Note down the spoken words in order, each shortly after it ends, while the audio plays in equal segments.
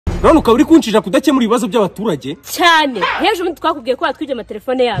none ukaba uri kunshija kudakemura ibibazo by'abaturage cyane heje ubundi twakubwiye ko watwije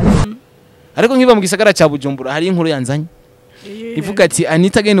amatelefone yacu ariko nkiva mu gisagara cya Bujumbura hari inkuru yanzanye ivuga ati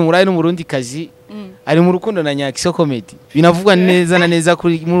Anita gene umurayi n'umurundi kazi ari mu rukundo na NYAXO comedy binavugwa neza na neza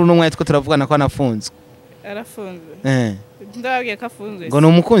kuri muri uno mwanya two turavugana ko anafunzwe arafunzwe ndababwiye ko afunzwe ngo ni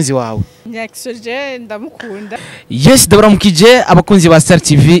umukunzi wawe NYAXO je ndamukunda yes ndabaramukije abakunzi ba Star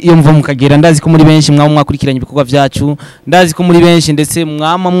TV iyo mva mukagera ndazi ko muri benshi mwaba mwakurikiranye ibikorwa byacu ndazi ko muri benshi ndetse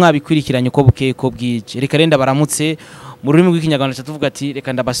mwama mwabikurikiranye ko bukeye ko bwije reka renda baramutse mu rurimi rw'ikinyarwanda tuvuga ati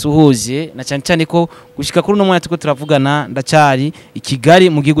reka ndabasuhuze na cyane cyane ko gushika kuri uno mwanya tuko turavugana ndacyari i Kigali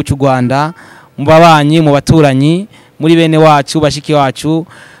mu gihugu cy'u Rwanda mu babanyi mu baturanyi muri bene wacu bashiki wacu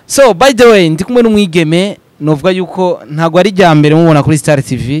so by the way ndi kumwe n'umwigeme novuga yuko ntago ari rya mbere mubona kuri Star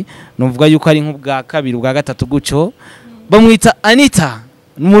TV novuga yuko ari nk'ubwa kabiri ubwa gatatu guco bamwita Anita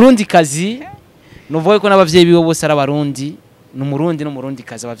n'umurundi kazi novuga yuko n'abavyeyi biwe bose ari abarundi n'umurundi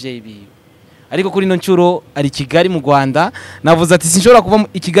kazi abavyeyi biwe ariko kuri no ncuro ari Kigali mu Rwanda navuze ati sinshobora kuva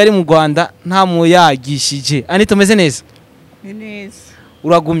i Kigali mu Rwanda nta muyagishije Anita umeze neza neza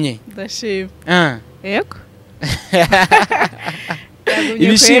uragumye ndashima yego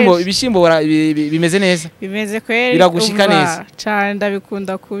ibishimbo bimeze neza bimeze kweri biragushika neza cyane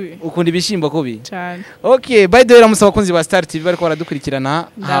ndabikunda kubi ukunda ibishimbo kubi cyane okay by the way ramusaba abakunzi ba Star TV bariko baradukurikirana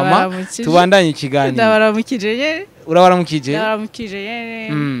hama tubandanye ikiganiro ndabaramukije nyene urabaramukije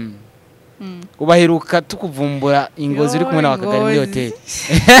nyene ubaheruka tukuvumbura ingozi uri kumwe na Wakagari muri hotel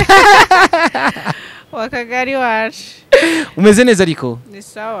Wakagari wacu umeze neza ariko ni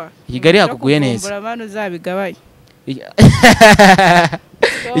sawa Kigali hakuguye neza kuvumbura uzabigabaye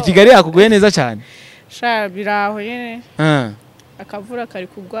Kigali hakuguye neza cyane sha biraho nyene akavura kari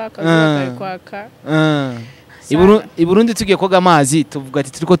kugwa akavura kari kwaka i Burundi tugiye koga amazi tuvuga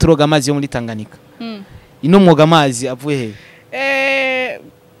ati turiko turoga amazi yo muri Tanganyika ino mwoga amazi avuye he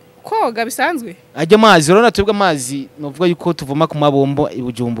koga bisanzwe ajya amazi urona twebwe amazi novuga yuko tuvoma ku mabombo i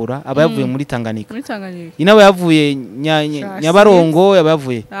Bujumbura aba yavuye muri Tanganyika inawe yavuye Nyabarongo yaba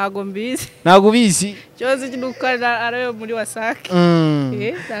yavuye ntago bizi cyoze kinukana arayo muri wasake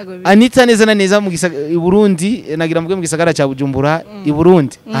Anita neza na neza mu i Burundi nagira mvuge mu gisagara cya Bujumbura i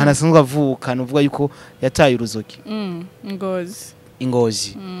Burundi ahana sanzwe avuka novuga yuko yataye uruzoki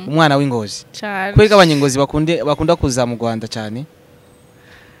ingozi umwana w'ingozi kwega abanyengozi bakunda kuza mu Rwanda cyane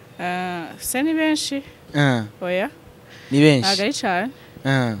se ni benshi oya ni benshi agari cyane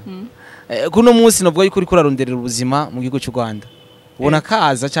kuno munsi novuga yuko uri kuraronderera ubuzima mu gihugu cy'u Rwanda ubona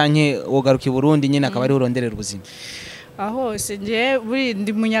kaza canke wogaruka i Burundi nyene akaba ari uronderera ubuzima aho se nje buri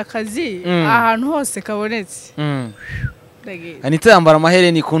ndi munyakazi ahantu hose kabonetse Anita yambara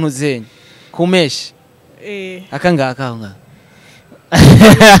amahereni kuntu zenye kumeshi akangaka aho nga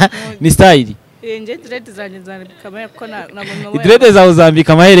ni style nje direct zambika ko nabonye direct zawe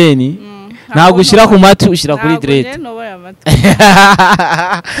zambika amahereni ntabwo ushira ku matu ushira kuri direct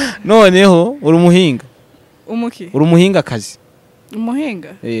noneho uri umuhinga uri umuhinga kazi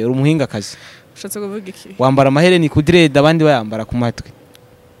uri umuhinga kazi ushatse kuvuga iki wambara amahereni ku direct abandi bayambara ku matwi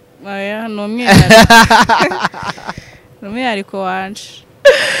aya nomwe ariko wanje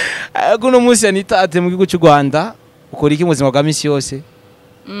kuno munsi Anita ate mu gihugu cy'u Rwanda ukora iki mu buzima bwa misi yose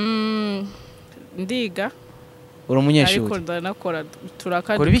ndiga uri umunyeshuri ariko ndanakora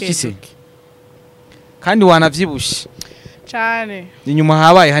turakadukise kandi wanavyibushe cyane inyuma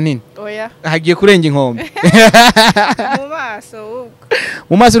habaye hanini oya hagiye kurenga inkombe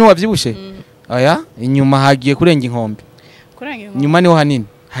mu maso ntiwavyibushe oya inyuma hagiye kurenga inkombe nyuma niho hanini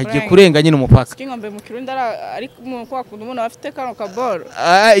hagiye kurenga nyine umupaka inkombe mu Kirundi ariko kwa kuntu umuntu afite kano kaboro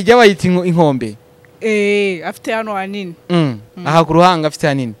ijya bayita inkombe afite hano hanini aha ku ruhanga afite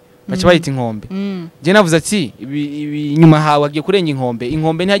hanini bacha bayita inkombe je navuze ati inyuma hawe hagiye kurenga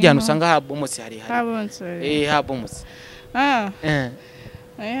inkombe ntihajye hano usanga habomotse hari habomotse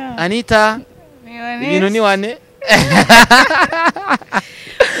Anita ibintu ni wane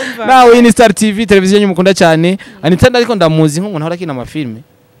nawe ni Star TV televiziyo nyumukunda cyane Anita ariko ndamuzi nk'umuntu ahora kina amafilme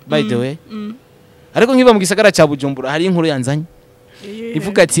by the way ariko nkiva mu gisagara cya Bujumbura hari inkuru yanzanye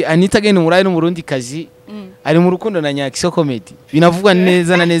ivuga ati Anita gene umurayi n'umurundi kazi ari mu rukundo na NYAXO comedy binavugwa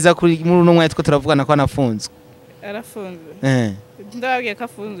neza na neza kuri muri uno mwanya two turavugana ko anafunzwe arafunzwe ndababwiye ko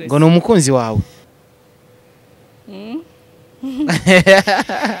afunzwe ngo ni umukunzi wawe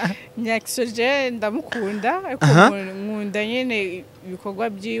NYAXO je ndamukunda ariko nkunda nyene ibikorwa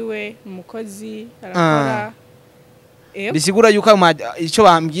byiwe umukozi arakora bisigura yuko icyo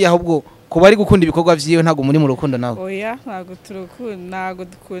bambwiye ahubwo kuba ari gukunda ibikorwa vyiwe ntago muri mu rukundo nawe oya ntago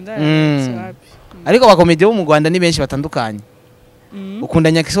dukunda ariko abakomedi bo mu Rwanda ni benshi batandukanye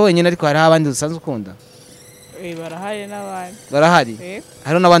ukunda NYAXO wenyine ariko hari abandi usanzwe ukunda barahari n'abandi. Barahari?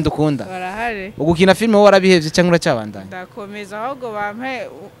 Hariho n'abandi ukunda? Barahari. Ugukina filime wowe warabihevye cyangwa uracyabandanya? Ndakomeza ahubwo bampe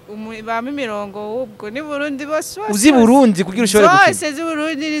imirongo ubwo ni Burundi bose. Uzi Burundi kugira ushobore gukina? Zose zi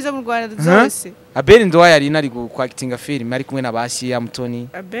Burundi nizo mu Rwanda zose. Abeli Ndwaye ari nari kwactinga film ari kumwe na Bashi ya Mutoni.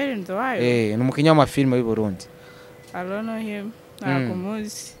 Abeli Ndwaye? Ni umukinya w'amafilme w'i Burundi. I don't know him. Ntabwo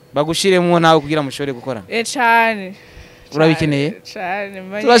muzi. Bagushiremo nawe kugira mushobore gukora? Cyane. Urabikeneye?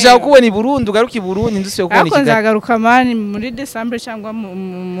 Cyane. Turashaka kubona i Burundi ugaruka i Burundi ndusuye kubona Kigali. Ako nzagaruka mani muri December cyangwa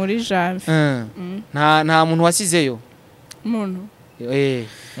muri Janvier. Nta muntu wasizeyo? Umuntu.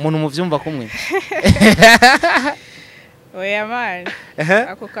 Umuntu muvyumva kumwe. Oya mani.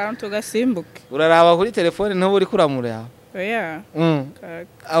 Ako kantu tugasimbuke. Uraraba kuri telefone ntubu uri kuramura. Oya.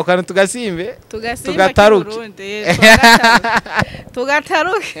 Ako kantu tugasimbe. Tugataruke.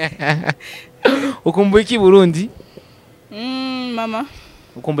 Tugataruke. Ukumbuye iki Burundi? Mama.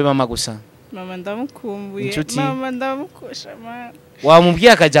 Ukumbuye mama gusa? Mama ndamukumbuye. Mama ndamukusha mama.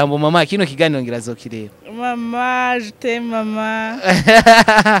 Wamubwiye akajambo mama kino kiganiro ngira zokireba. Mama, je t'aime mama.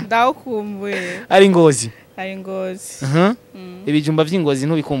 Ndawukumbuye. Ari Ngozi. Ari Ngozi. Ibijumba vy'Ingozi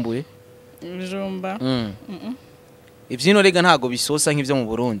ntubikumbuye? Ibijumba. Ivyino rega ntago bisosa nk'ivyo mu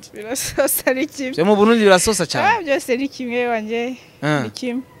Burundi. Birasosa ari kimwe. Byo mu Burundi birasosa cyane. Byose ari kimwe wanje. Ni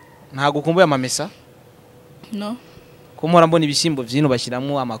kimwe. Ntago ukumbuye amamesa? No. Kumora mbona ibishimbo vyino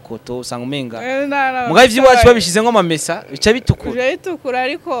bashiramwo amakoto usanga umenga. Mugaye vy'iwacu babishize ngo amamesa bica bitukura. Bica bitukura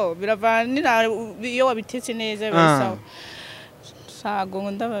ariko biravanira iyo wabitetse neza bisawa.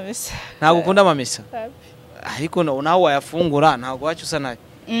 Sago ndamamesa. Ntago ukunda amamesa? Ariko nawe wayafungura ntago wacu usa nayo.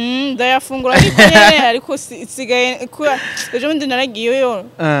 Ndayafungura ariko nyene ariko sigaye kuba ejo bundi naragiyeyo.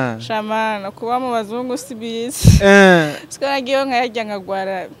 Shamana kuba mu bazungu sibizi. Sikaragiyeyo nkayajya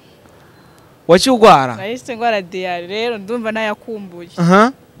nkagwara. Wacyugwara? Nahise ngwara diare rero ndumva nayakumbuye.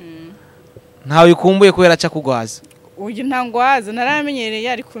 Ntawe ukumbuye kubera aca kugwaza. Uyu ntangwaza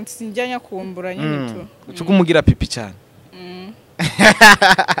naramenyereye ariko sinjya nyakumbura nyine tu. Ucukumugira pipi cyane.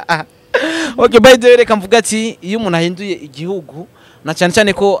 Okay, by the way reka mvuga ati iyo umuntu ahinduye igihugu na cyane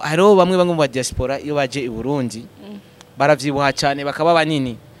cyane ko hariho bamwe mu ba diaspora iyo baje i Burundi baravyibuha cyane bakaba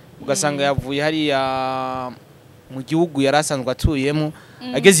banini ugasanga yavuye hari ya mu gihugu yarasanzwe atuyemo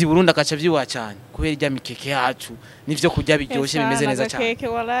ageze i Burundi akaca vyibuha cyane kubera irya mikeke yacu nivyo kurya biryoshye bimeze neza cyane.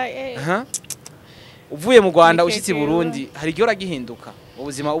 Uvuye mu Rwanda ushitse i Burundi hari igihe uragihinduka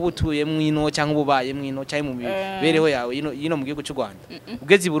ubuzima ubutuye mwino cyangwa ububaye mwino cyangwa mu mibereho yawe yino mu gihugu cy'u Rwanda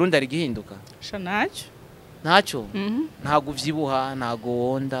ugeze i Burundi ari gihinduka. Ntacyo ntago uvyibuha ntago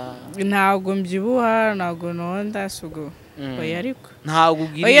wonda ntago mbyibuha ntago nonda sugo oya ariko ntago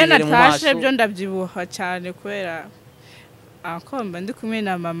ugirire mu maso natashe byo ndabyibuha cyane kubera akomba ndi kumwe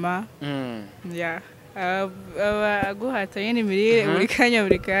na mama ya aguhatanye n'imirire buri kanya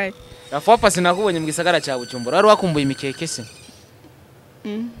buri kanya Rafa pasi nakubonye mu gisagara cya Bujumbura wari wakumbuye imikeke se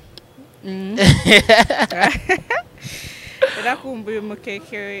Rakumbuye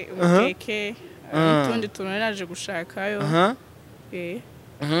umukeke utundi tuntu naje gushakayo.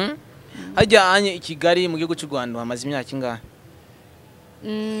 Hajyanye i Kigali mu gihugu cy'u Rwanda hamaze imyaka ingahe?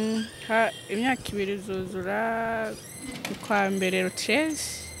 Imyaka 2 zuzura kwa mbere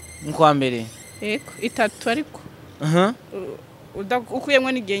Rotres. Kwa mbere? Eko 3 ariko.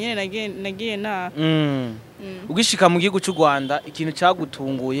 Ukuyemwe n'igihe nyene nagiye na. Ugishika mu gihugu cy'u Rwanda ikintu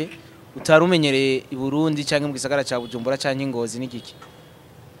cyagutunguye utarumenyereye i Burundi cyangwa mu gisagara cya Bujumbura cyangwa Ingozi n'igiki?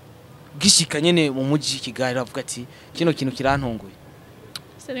 Gishika nyene mu muji Kigali bavuga ati kino kintu kirantunguye.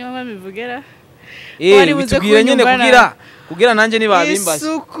 Se ni mama bivugera. Bitubwire nyene kugira nanje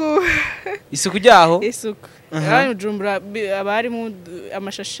nibabimbaza. Isuku ryaho? Isuku. Bujumbura abari mu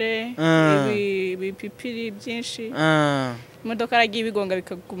amashashe ibipipiri byinshi. Imodoka aragiye bigonga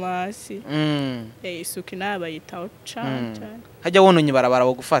bikaguma hasi. Isuku nabayitaho cyane. Hajya wononye barabara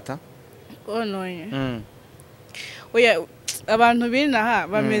bo gufata? Ononye. Oya abantu binaha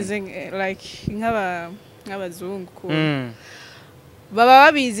bameze like nk'abazungu baba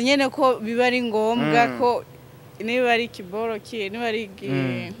babizi nyene ko biba ari ngombwa ko niba ari kiboro niba ari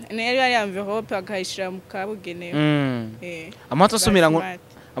envelope akayishira mu kabugenewe amato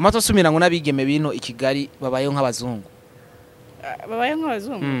asumira ngo nabigeme bino i Kigali babayeho nk'abazungu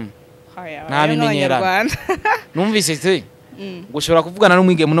n'abanyarwanda numvise se gushobora kuvugana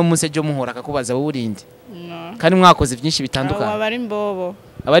n'umwigeme no munsi ejo muhora akakubaza wowe urinde kandi mwakoze byinshi bitandukanye abari mbobo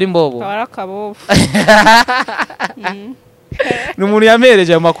abari akabobo n'umuntu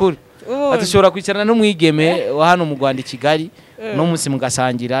yamereje ayo makuru atushobora kwicarana n'umwigeme wa hano mu Rwanda i Kigali no munsi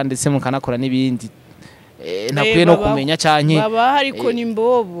mugasangira ndetse mukanakora n'ibindi ntakwiye no kumenya cyanke baba hariko ni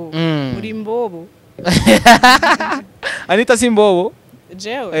mbobo muri mbobo Anita si mbobo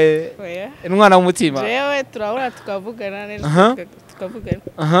jewe oya umwana w'umutima jewe turahura tukavugana neza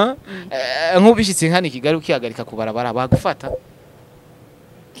tukavugana nk'ubishitse nkani Kigali ukihagarika kubarabara bagufata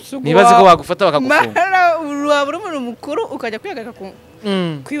nibaze ko bagufata bakagufunga wabura umuntu mukuru ukajya kwihagarika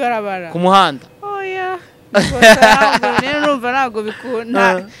kwibarabara ku muhanda oya rero numva ntabwo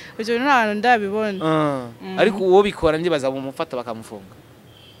bikunda ibyo bintu nta hantu ndabibona ariko uwo bikora ndibaza bamufata bakamufunga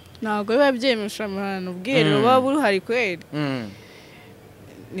ntabwo biba byemeje amahano ubwiherero buba buhari kweri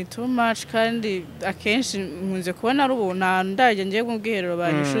ni too much kandi akenshi nkunze kubona ari ubu nta hantu ndajya ngiye mu bwiherero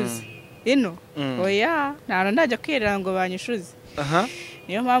banyishuze ino oya nta hantu ndajya kwiherera ngo banyishuze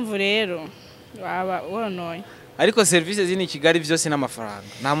niyo mpamvu rero waba wonoye ariko service zini Kigali byose n'amafaranga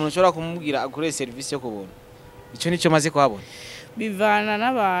nta muntu ushobora kumubwira agure service yo kubona icyo nicyo maze kuhabona bivana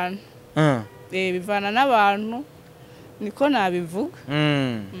n'abantu bivana n'abantu niko nabivuga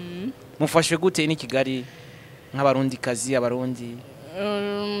mufashwe gute ni Kigali nk'abarundi kazi abarundi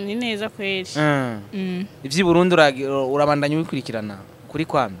ni neza kweri ivyi Burundi urabandanya ubikurikirana kuri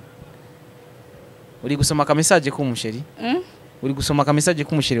kwame uri gusoma ka message ku musheri uri gusoma ka message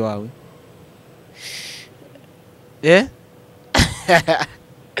ku musheri wawe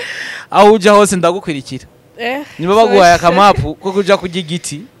aho uja hose ndagukwirikira niba baguhaye akamapu ko kuja kurya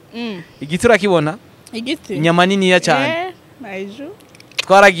igiti igiti urakibona igiti inyama niniya cyane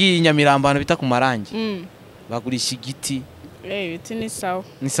twaragiye Nyamirambano bita ku marangi bagurisha igiti ibiti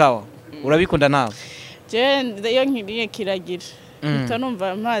ni sawa urabikunda nawe je iyo nkiriye kiragira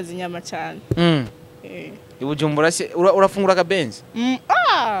utanumva amazi inyama cyane ibujumbura urafungura akabenzi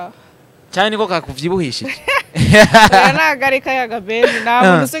cyane niko kakuvyibuhishije nagarika yagabenzi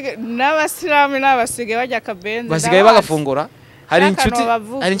n'abasilamu n'abasige bajya akabenzi basigaye bagafungura hari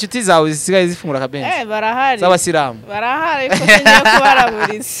inshuti zawe zisigaye zifungura akabenzi barahari z'abasilamu barahari ko ngiye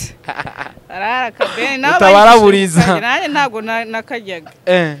kubaraburiza barahari akabenzi utabaraburiza nanjye ntabwo nakajyaga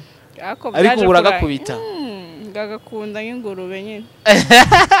ariko uragakubita ngagakunda nk'ingurube nyine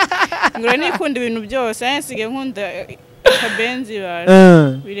ngurube nikunda ibintu byose nsigaye nkunda akabenzi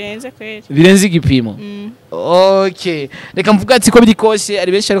birenze kweri birenze igipimo okay reka mvuga ati ko biri kose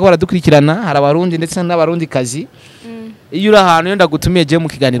ari benshi ariko baradukurikirana hari abarundi ndetse n'abarundi kazi iyo uri ahantu yo ndagutumiye je mu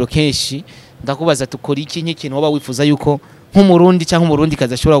kiganiro kenshi ndakubaza tukora iki nk'ikintu waba wifuza yuko nk'umurundi cyangwa umurundi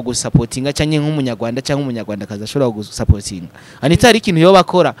kazi ashobora gusupportinga cyangwa nk'umunyarwanda cyangwa umunyarwanda kazi ashobora gusupportinga anita ari ikintu yo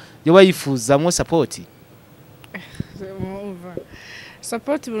bakora yo bayifuzamwo support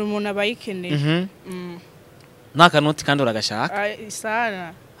support buri muntu abayikeneye nakanoti kandi uragashaka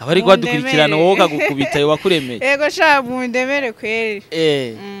isana abari kwadukurikirana wowe kagukubita yo wakuremeye yego sha mundemere kweri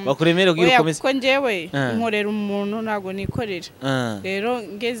bakuremere kugira ukomeze ko njewe nkorera umuntu ntago nikorera rero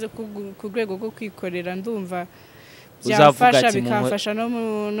ngeze ku rwego rwo kwikorera ndumva byafasha bikamfasha no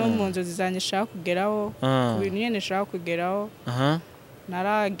mu nzozi zanjye nshaka kugeraho ku bintu nyene nshaka kugeraho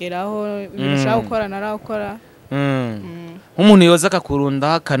narageraho ibintu nshaka gukora narakora umuntu yoza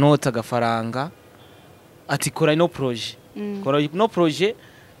akakurunda kanota agafaranga ati kora no projet kora no projet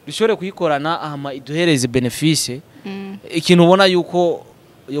dushobore kuyikorana ahama iduhereze benefice ikintu ubona yuko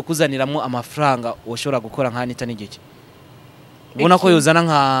yo kuzaniramo amafaranga ushobora gukora nk'Anita n'igiki ubona ko yozana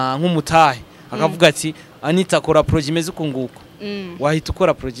nk'umutahe akavuga ati Anita kora projet imeze ukunguko wahita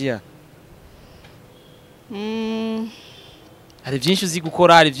ukora projet ya hari byinshi uzi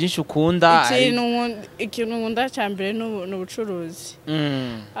gukora hari byinshi ukunda ikintu nkunda cyambere n'ubucuruzi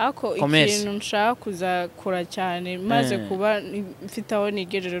ako ikintu nshaka kuzakora cyane maze kuba mfite aho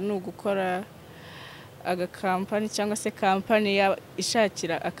nigejeje no gukora agakampani cyangwa se kampani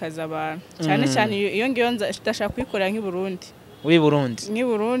ishakira akazi abantu cyane cyane iyo ngiyo ndashaka kuyikorera nk'i Burundi nk'i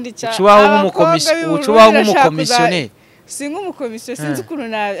Burundi cyane ucubaho nk'umukomisiyoneri nk'umukomisiyoneri sinzi ukuntu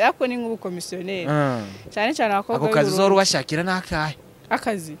nawe ariko ni nk'umukomisiyoneri cyane cyane abakobwa ako kazi uzora ubashakira n'akahe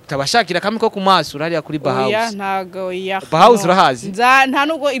akazi tabashakira kamwe ko kumaso urariya kuri Bahouse oya ntago Bahouse urahazi nta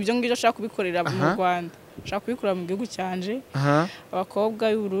nubwo ibyo ngibyo nshaka kubikorera mu Rwanda nshaka kubikora mu gihugu cyanje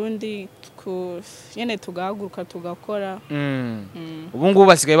abakobwa b'u Burundi nyene tugahaguruka tugakora ubu ngubu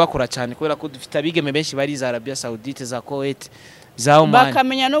basigaye bakora cyane kubera ko dufite abigeme benshi bari za Arabia Saoudite za Kuwait za Oman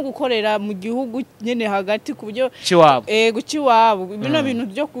bakamenya no gukorera mu gihugu nyene hagati ku buryo ciwabo guciwabo bino bintu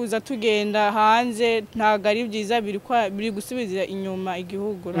byo kuza tugenda hanze ntago ari byiza biri gusubiza inyuma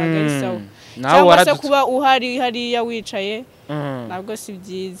igihugu ntago ari sawa nawe se kuba uhari hariya wicaye ntabwo si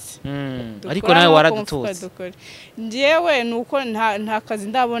byiza ariko nawe waradututse njyewe nuko nta kazi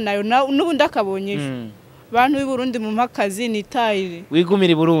ndabonayo n'ubundi akabonye bantu b'i Burundi mu mpakazi nitayire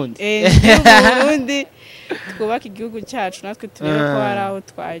wigumira i Burundi Burundi twubaka igihugu cyacu natwe turebe ko hari aho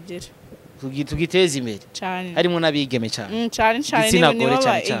twagera tugiteza imbere cyane harimo n'abigeme cyane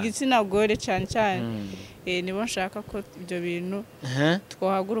igitsina gore cyane nibo nshaka ko ibyo bintu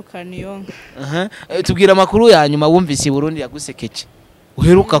twahagurukana iyo tubwira amakuru ya nyuma wumvise i Burundi yagusekeje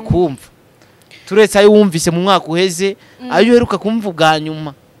uheruka kumva turetse ayo wumvise mu mwaka uheze ayo uheruka kumva bwa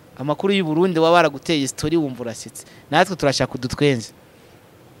nyuma amakuru y'u Burundi waba baraguteye story wumva urasetse natwe turashaka kudutwenze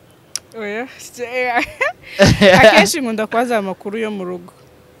oya akenshi nkunda kwaza amakuru yo mu rugo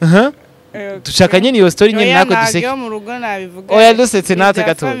dushaka nyine iyo story nyine nako duseke yo mu rugo nabivuga oya dusetse natwe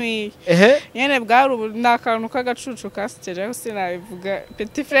gato nyene bwari nakantu kagacucu kasiteje sinabivuga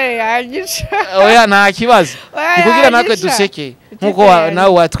petit frère yagisha oya nta kibazo kugira natwe duseke nkuko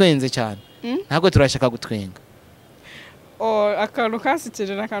nawe watwenze cyane natwe turashaka gutwenga akantu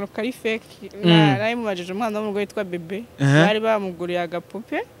kasiteje nakantu kari fake nari mubajije umwana wo mu rugo yitwa bebe bari bamuguriye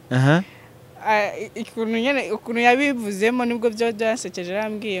agapupe ukuntu yabivuzemo nibwo byo byasekeje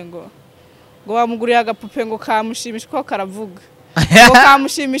rambwiye ngo bamuguriye agapupe ngo kamushimisha ko karavuga ngo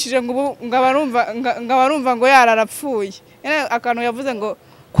kamushimishije ngo abarumva ngo yararapfuye akantu yavuze ngo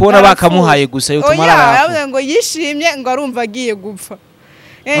kubona bakamuhaye gusa yo tumara yavuze ngo yishimye ngo arumva agiye gupfa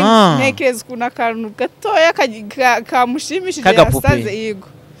ntekereza ukuntu akantu gatoya kamushimishije yasaze yego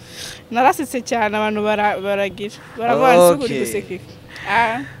narasetse cyane abantu baragira baravuga nsuburi gusekeka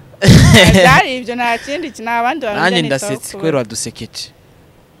byari ibyo nta kindi abandi bantu nanjye ndasetse kwera wadusekeje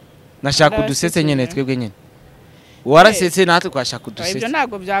nashaka udusetse nyene twebwe nyene warasetse natwe twashaka udusetse ibyo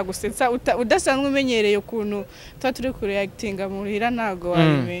ntago byagusetsa udasanzwe umenyereye ukuntu tuba turi kure actinga muhira ntago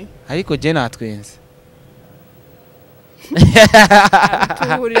wabimenye ariko je natwenze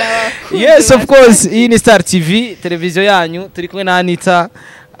yes of course iyi ni Star TV televiziyo yanyu turi kumwe na Anita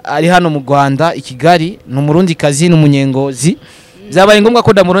ari hano mu Rwanda i Kigali n'umurundi kazi n'umunyengozi byabaye ngombwa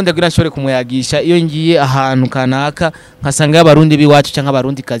ko ndamuronde kugira nshobore kumuyagisha iyo ngiye ahantu kanaka nkasanga y'abarundi biwacu cyangwa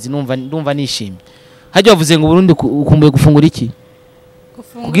abarundi kazi ndumva nishimye hajya bavuze ngo Burundi ukumbuye gufungura iki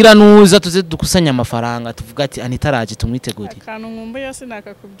kugira nuza tuze dukusanya amafaranga tuvuga ati Anita raje tumwitegure akantu nkumbuye yose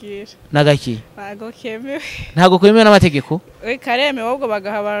nakakubwira nagaki ntago kwemewe n'amategeko kareme ahubwo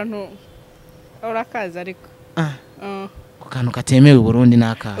bagaha abantu urakaza ariko kantu katemewe Burundi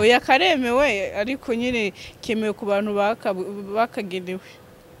naka oya karemewe ariko nyine kemewe ku bantu bakagenewe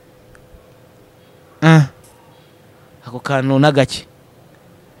ako kantu nagaki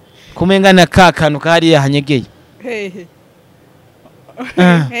kumengana kantu kari yahanyegeye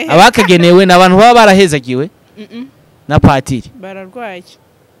abakagenewe nabantu baba barahezagiwe na patiri bararwaye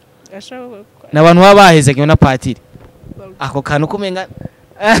nabantu baba bahezagiwe na patiri ako kantu kumengana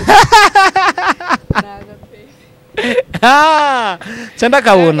cyanda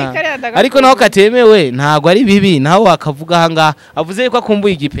kabona ariko naho katemewe ntago ari bibi naho wakavuga hanga avuze ko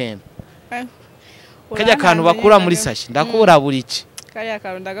akumbuye igipembe kajya kantu bakura muri sashi ndakura burici kaya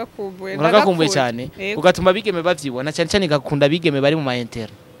kantu ndagakumbuye ndagakumbuye cyane ugatuma bigeme bavyibona cyane cyane gakunda bigeme bari mu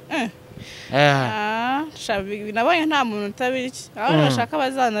mayentero shabi nabonye nta muntu utabiriki aho bashaka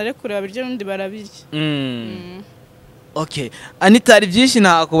bazanarekure babirye n'undi barabirye okay Anita ari byinshi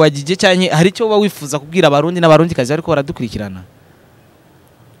nakubagije cyane hari cyo wifuza kubwira abarundi n'abarundi kazi ariko baradukurikirana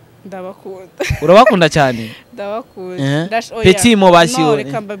ndabakunda urabakunda cyane ndabakunda petit mo basiyo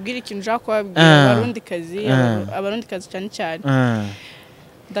reka mbabwira ikintu nshaka kubabwira abarundi kazi cyane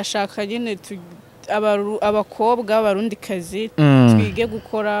ndashaka nyine abakobwa abarundi kazi twige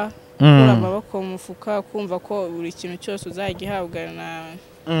gukora gukura amaboko mu mufuka kumva ko buri kintu cyose uzagihabwa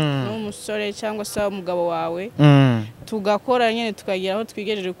n'umusore cyangwa se umugabo wawe tugakora nyine tukagira aho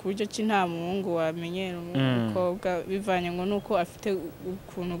twigejeje ku buryo ki nta muhungu wamenyera umukobwa bivanye ngo nuko afite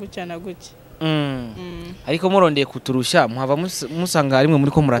ukuntu gutya na gutya ariko murondeye kuturusha muhava musanga harimwe muri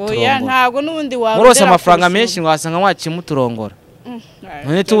ko muraturongora oya ntago nubundi wawe murose amafaranga menshi mwasanga mwakimuturongora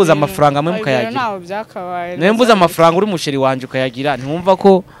none tubuza amafaranga amwe mukayagira ntaho byakabaye none mbuza amafaranga uri musheri wanje ukayagira ntiwumva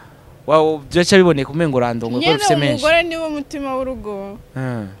ko byaca biboneye kumenga urandongwe ko ufite menshi umugore niwe mutima w'urugo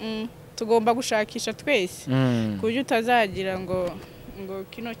tugomba gushakisha twese ku buryo utazagira ngo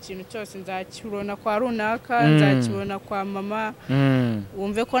kino kintu cyose nzakibona kwa runaka nzakibona kwa mama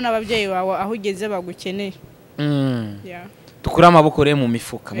wumve ko n'ababyeyi bawe aho ugeze bagukeneye dukura amaboko rero mu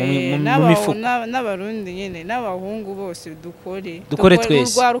mifuka mu mifuka n'abarundi nyine n'abahungu bose dukore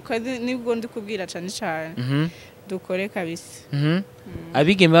twese urwaruka nibwo ndi kubwira cyane dukore kabisa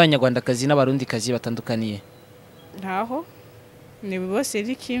abigeme b'abanyarwandakazi n'abarundi kazi batandukaniye ntaho ni bose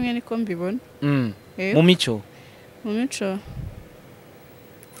ari kimwe niko mbibona mu mico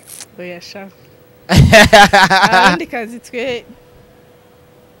oya sha abandi kazi twe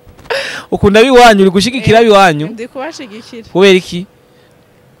ukunda biwanyu uri gushigikira biwanyu ndi kubashigikira kubera iki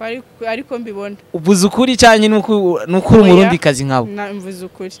ariko mbibona uvuze ukuri cyane nuko uri umurundi kazi nkabo mvuze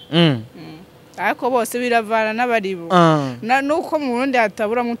ukuri ariko bose biravana n'abaribo nuko mu Burundi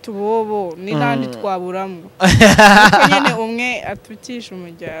hataburamo utubobo ni nandi twaburamo nuko nyene umwe atukisha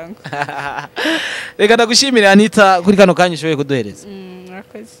umuryango. Reka ndagushimire Anita kuri kano kanya ushoboye kuduhereza.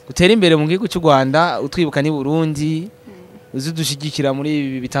 Murakoze. Gutera imbere mu gihugu cy'u Rwanda utwibuka ni Burundi uzidushigikira muri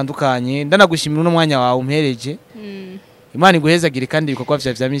ibi bitandukanye ndanagushimira no mwanya wawe umpereje. Imana iguhezagire kandi ibikorwa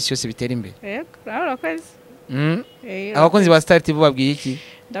vya misi yose bitera imbere. Yego, urakoze. Abakunzi ba Star TV babwiye iki?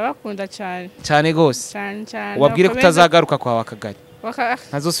 Ndabakunda cyane. Cyane gose. Cyane. Ubabwire kutazagaruka kwa Wakagari.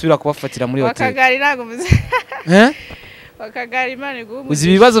 Ntazosubira kubafatira muri hotel. Wakagari nago muze. Wakagari Imana igumu. Uzi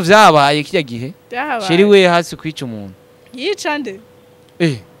ibibazo vyabaye kiya gihe? Sheri we hasi kwica umuntu. Yica nde?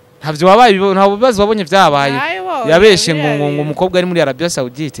 Ntavyo wabaye nta bibazo wabonye vyabaye. Yabeshe ngo umukobwa ari muri Arabia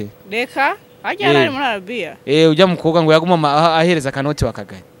Saudite. Reka ajya ari muri Arabia. Ujya mukobwa ngo yaguma ahereza kanoti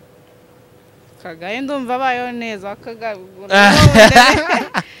Wakagari. Kagaye ndumva bayo neza Wakagari.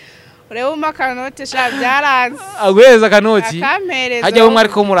 Ureba umakanote sha byaranze. Agweza kanoti. Akampereza. Hajya umwe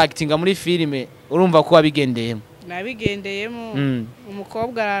ariko muri actinga muri filime urumva ko wabigendeyemo. Nabigendeyemo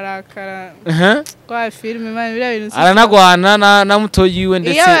umukobwa ararakara kwa filime Imana bira bintu. Aranagwana na mutoyi yiwe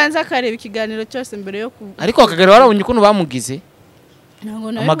ndetse. Iyo banza akareba ikiganiro cyose mbere yo ariko Wakagari warabonye ukuntu bamugize.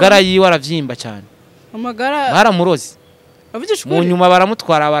 Amagara yiwe aravyimba cyane. Amagara baramuroze. Mu nyuma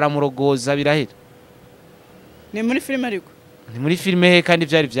baramutwara baramurogoza birahera. Ni muri filime ariko. Ni muri filime he kandi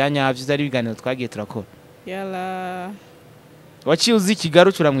byari byanyavyo zari biganiro twagiye turakora. Yala. Waciye uzi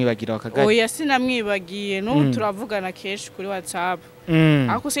Kigali uramwibagira Wakagari. Oya sinamwibagiye no turavugana keshi kuri WhatsApp.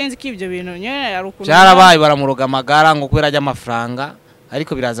 Ako senzi k'ibyo bintu nyene arukuntu. Cyarabaye baramuroga amagara ngo kwera ajya amafaranga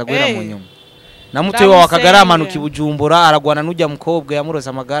ariko biraza guhera mu nyuma. Namutoye wa Wakagari amanuka Bujumbura aragwana n'ujya mukobwa yamuroza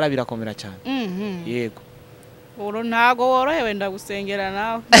amagara birakomera cyane. Yego. Uro ntago worohewe ndagusengera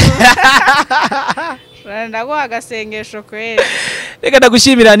nawe. Ndago agasengesho kwere. Reka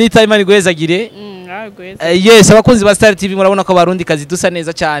ndagushimira Anita Imana iguhezagire. Yes abakunzi ba Star TV murabona ko barundi kazi dusa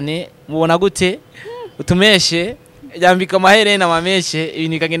neza cyane mubona gute utumeshe yambika amaherena mameshe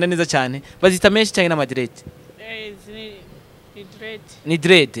ibintu bikagenda neza cyane bazita meshe cyane n'amadirete. Ni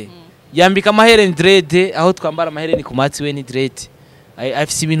dread. Yambika amaherena dread aho twambara amaherena ku matsi we ni dread.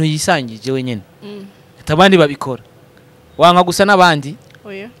 Afise ibintu yisangije wenyene. Tabandi babikora. Wanga gusa nabandi?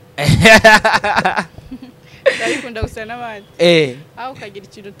 Oya. Ndabikunda gusa nabandi. Aho kagira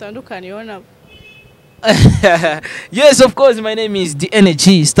ikintu utandukanye yona. Yes, of course, my name is the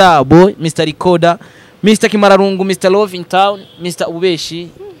Energy Star Boy, Mr. Recorder, Mr. Kimararungu, Mr. Love in Town, Mr. Ubeshi,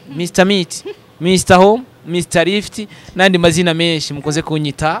 Mr. Meat, Mr. Home, Mr. Lift, nandi mazina menshi mukoze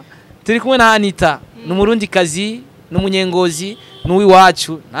kunyita. Turi kumwe na Anita, n'umurundi kazi, n'umunyengozi, n'uwi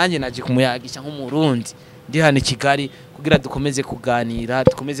wacu, nanjye naje kumuyagisha nk'umurundi. Ndi hano Kigali kugira dukomeze kuganira,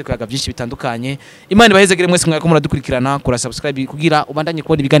 dukomeze kuyaga byinshi bitandukanye. Imana bahezagire mwese mwako muradukurikirana, kora subscribe kugira ubandanye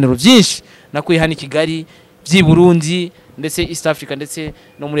kubona ibiganiro byinshi nakuye hano Kigali, by'i Burundi ndetse East Africa ndetse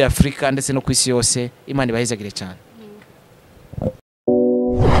no muri Africa ndetse no kwisi yose. Imana bahezagire cyane.